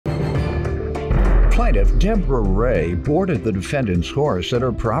Plaintiff Deborah Ray boarded the defendant's horse at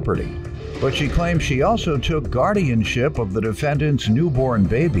her property, but she claims she also took guardianship of the defendant's newborn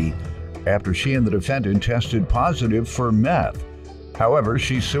baby after she and the defendant tested positive for meth. However,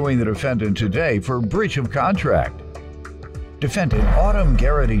 she's suing the defendant today for breach of contract. Defendant Autumn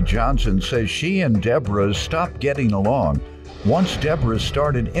Garrity Johnson says she and Deborah stopped getting along once Deborah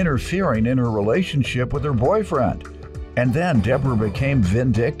started interfering in her relationship with her boyfriend. And then Deborah became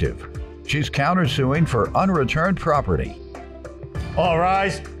vindictive. She's countersuing for unreturned property. All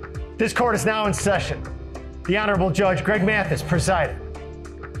rise. This court is now in session. The Honorable Judge Greg Mathis presiding.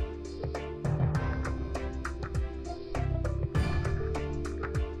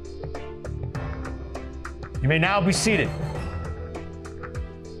 You may now be seated.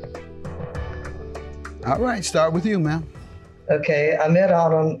 All right, start with you, ma'am. Okay, I met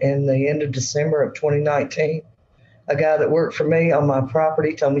Autumn in the end of December of 2019. A guy that worked for me on my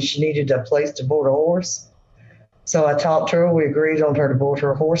property told me she needed a place to board a horse. So I talked to her. We agreed on her to board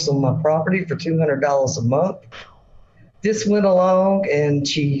her horse on my property for $200 a month. This went along and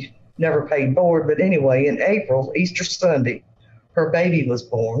she never paid board. But anyway, in April, Easter Sunday, her baby was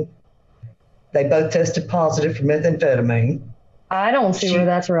born. They both tested positive for methamphetamine. I don't see where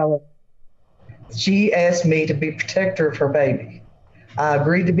that's relevant. She asked me to be protector of her baby. I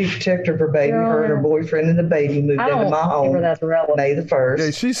agreed to be protector of her baby. Her and her boyfriend and the baby moved into my home May the 1st.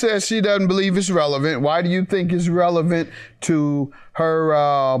 Okay, she says she doesn't believe it's relevant. Why do you think it's relevant to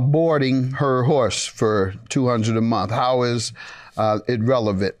her boarding her horse for $200 a month? How is it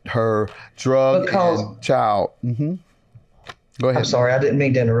relevant? Her drug and child. Go ahead. I'm sorry, I didn't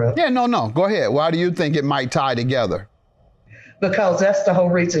mean to interrupt. Yeah, no. Go ahead. Why do you think it might tie together? Because that's the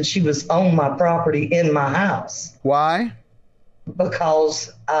whole reason she was on my property in my house. Why?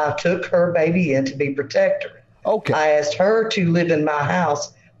 Because I took her baby in to be protector. Okay. I asked her to live in my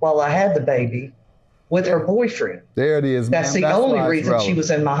house while I had the baby with her boyfriend. There it is, ma'am. That's the only reason she was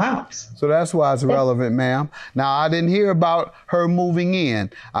in my house. So that's why it's relevant, ma'am. Now, I didn't hear about her moving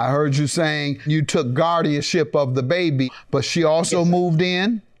in. I heard you saying you took guardianship of the baby, but she also moved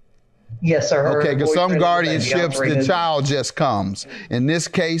in? Yes, sir. Okay, because some guardianships, the child just comes. In this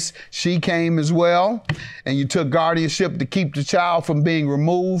case, she came as well, and you took guardianship to keep the child from being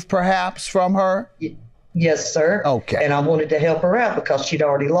removed, perhaps, from her? Yes, sir. Okay. And I wanted to help her out because she'd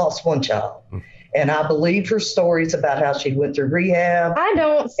already lost one child. And I believed her stories about how she went through rehab. I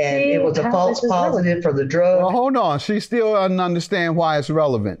don't see. And it was a false positive for the drug. Well, hold on. She still doesn't understand why it's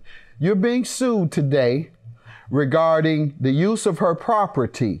relevant. You're being sued today regarding the use of her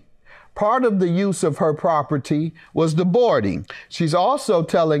property. Part of the use of her property was the boarding. She's also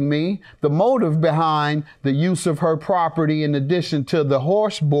telling me the motive behind the use of her property, in addition to the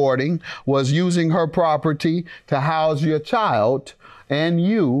horse boarding, was using her property to house your child and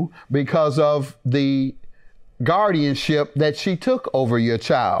you because of the guardianship that she took over your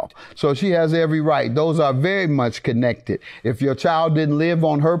child. So she has every right. Those are very much connected. If your child didn't live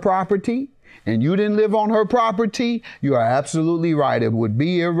on her property, and you didn't live on her property, you are absolutely right. It would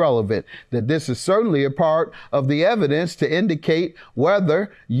be irrelevant. That this is certainly a part of the evidence to indicate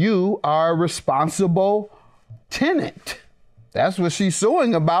whether you are a responsible tenant. That's what she's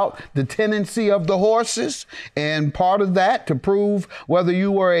suing about, the tenancy of the horses. And part of that, to prove whether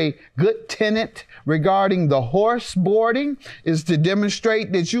you were a good tenant regarding the horse boarding, is to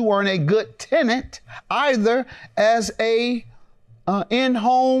demonstrate that you weren't a good tenant either as a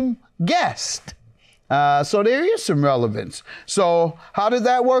in-home guest. So there is some relevance. So how did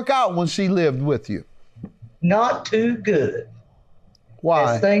that work out when she lived with you? Not too good.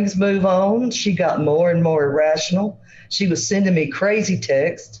 Why? As things move on, she got more and more irrational. She was sending me crazy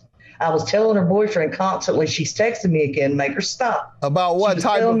texts. I was telling her boyfriend constantly, she's texting me again, make her stop. About what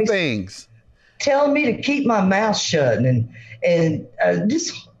type of things? Telling me to keep my mouth shut and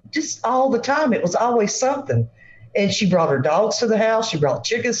just all the time. It was always something. And she brought her dogs to the house. She brought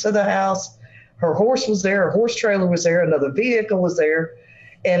chickens to the house. Her horse was there. Her horse trailer was there. Another vehicle was there.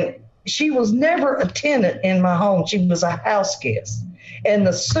 And she was never a tenant in my home. She was a house guest. And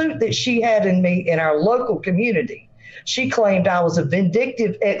the suit that she had in me in our local community, she claimed I was a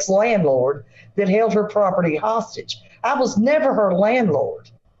vindictive ex-landlord that held her property hostage. I was never her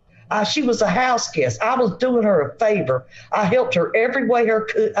landlord. She was a house guest. I was doing her a favor. I helped her every way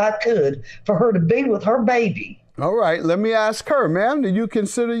I could for her to be with her baby. All right, let me ask her, ma'am, did you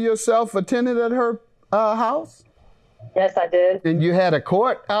consider yourself a tenant at her house? Yes, I did. And you had a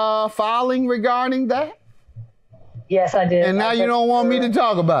court filing regarding that? Yes, I did. And now you don't want me to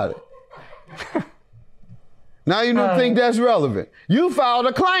talk about it? Now you don't think that's relevant. You filed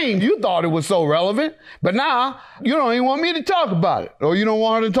a claim. You thought it was so relevant, but now you don't even want me to talk about it, or you don't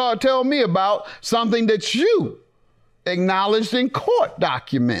want her to tell me about something that you acknowledged in court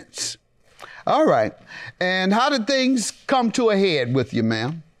documents. All right. And how did things come to a head with you,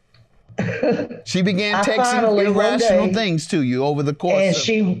 ma'am? She began texting irrational things to you over the course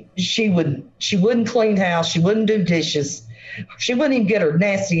and she wouldn't clean house. She wouldn't do dishes. She wouldn't even get her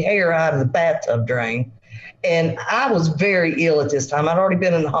nasty hair out of the bathtub drain. And I was very ill at this time. I'd already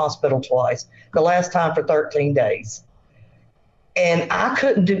been in the hospital twice, the last time for 13 days. And I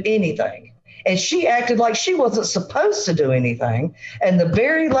couldn't do anything. And she acted like she wasn't supposed to do anything. And the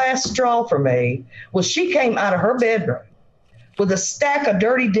very last straw for me was she came out of her bedroom with a stack of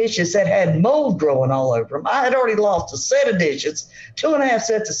dirty dishes that had mold growing all over them. I had already lost a set of dishes, 2.5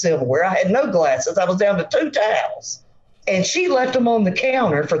 sets of silverware. I had no glasses. I was down to 2 towels. And she left them on the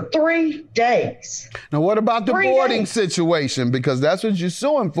counter for 3 days. Now, what about the boarding situation? Because that's what you're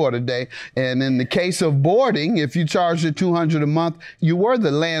suing for today. And in the case of boarding, if you charge her $200 a month, you were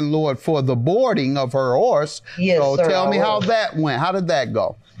the landlord for the boarding of her horse. Yes, so sir, tell me how that went. How did that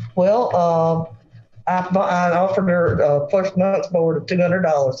go? Well, I offered her first month's board of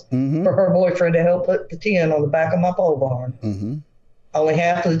 $200 for her boyfriend to help put the tin on the back of my pole barn. Only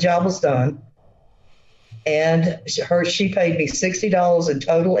half of the job was done. And she paid me $60 in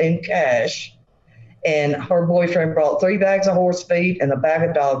total in cash. And her boyfriend brought 3 bags of horse feed and a bag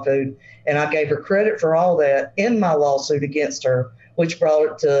of dog food. And I gave her credit for all that in my lawsuit against her, which brought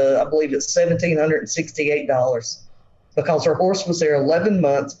it to, I believe it's $1,768, because her horse was there 11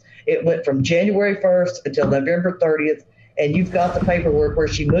 months. It went from January 1st until November 30th. And you've got the paperwork where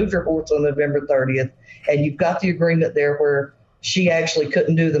she moved her horse on November 30th. And you've got the agreement there where she actually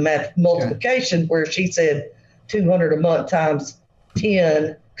couldn't do the math multiplication, where she said 200 a month times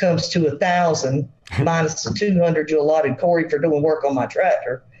 10 comes to 1,000 minus the 200 you allotted Corey for doing work on my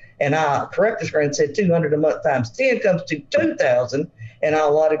tractor. And I corrected her and said 200 a month times 10 comes to 2,000. And I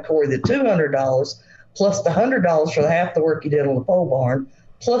allotted Corey the $200 plus the $100 for half the work he did on the pole barn,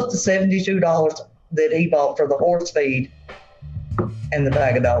 plus the $72 that he bought for the horse feed and the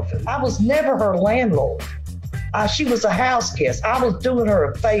bag of dog food. I was never her landlord. She was a house guest. I was doing her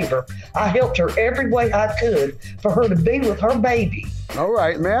a favor. I helped her every way I could for her to be with her baby. All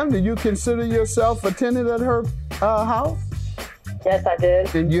right, ma'am. Do you consider yourself a tenant at her house? Yes, I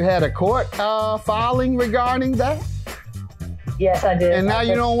did. And you had a court filing regarding that? Yes, I did. And now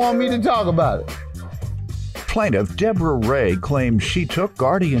you don't want me to talk about it? Plaintiff Deborah Ray claims she took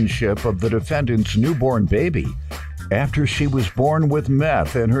guardianship of the defendant's newborn baby after she was born with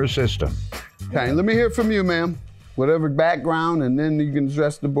meth in her system. Okay, let me hear from you, ma'am. Whatever background, and then you can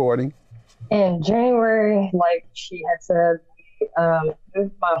address the boarding. In January, like she had said,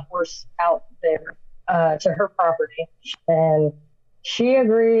 moved my horse out there to her property, and she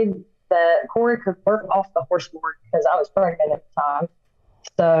agreed that Corey could work off the horse board because I was pregnant at the time.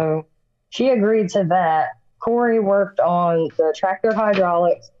 So she agreed to that. Corey worked on the tractor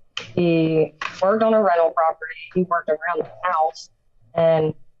hydraulics. He worked on a rental property. He worked around the house,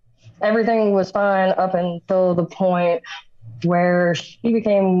 and everything was fine up until the point where she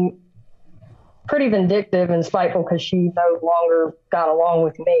became pretty vindictive and spiteful because she no longer got along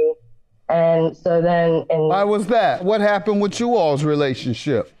with me. And so then... Why was that? What happened with you all's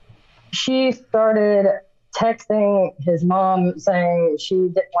relationship? She started texting his mom saying she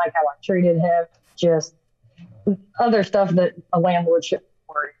didn't like how I treated him, just other stuff that a landlord should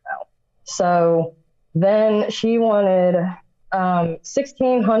worry about. So then she wanted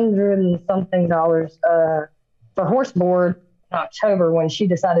 $1,600 and something for horse board in October when she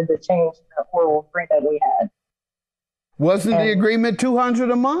decided to change the oral agreement we had. Wasn't the agreement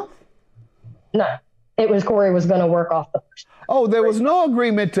 $200 a month? No, it was Corey was going to work off the horse. Oh, there was no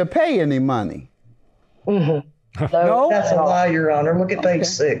agreement to pay any money. No, that's a lie, Your Honor. Look at page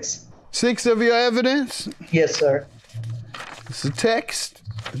 6. 6 of your evidence? Yes, sir. It's a text?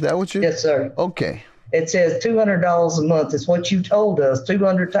 Is that what you... Yes, sir. Okay. It says $200 a month is what you told us.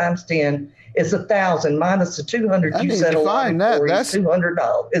 200 times 10 is 1,000 minus the 200 you settled on. That's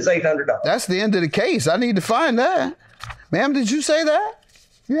 $200. It's $800. That's the end of the case. I need to find that. Ma'am, did you say that?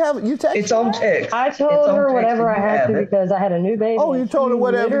 You text? It's on text. I told her whatever I had to because I had a new baby. Oh, you told her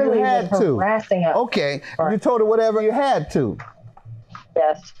whatever you had to. Harassing us. Okay. You told her whatever you had to.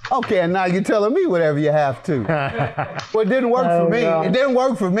 Yes. Okay, and now you're telling me whatever you have to. Well, it didn't work for me. God. It didn't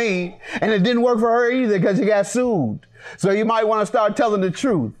work for me, and it didn't work for her either because you got sued. So you might want to start telling the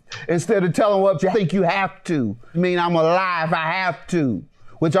truth instead of telling what you think you have to. I mean, I'm a lie if I have to,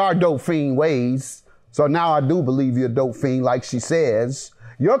 which are dope fiend ways. So now I do believe you're a dope fiend like she says.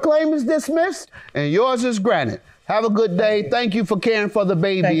 Your claim is dismissed and yours is granted. Have a good day. Thank you for caring for the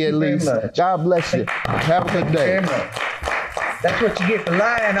baby at least. God bless you. Have a good day. That's what you get for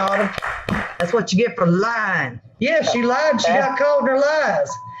lying, Autumn. That's what you get for lying. Yeah, she lied. She got caught in her lies.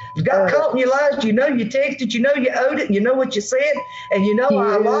 You got caught in your lies. You know you texted. You know you owed it. You know what you said. And you know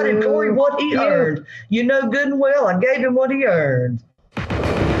I allotted Corey what he earned. You know good and well I gave him what he earned.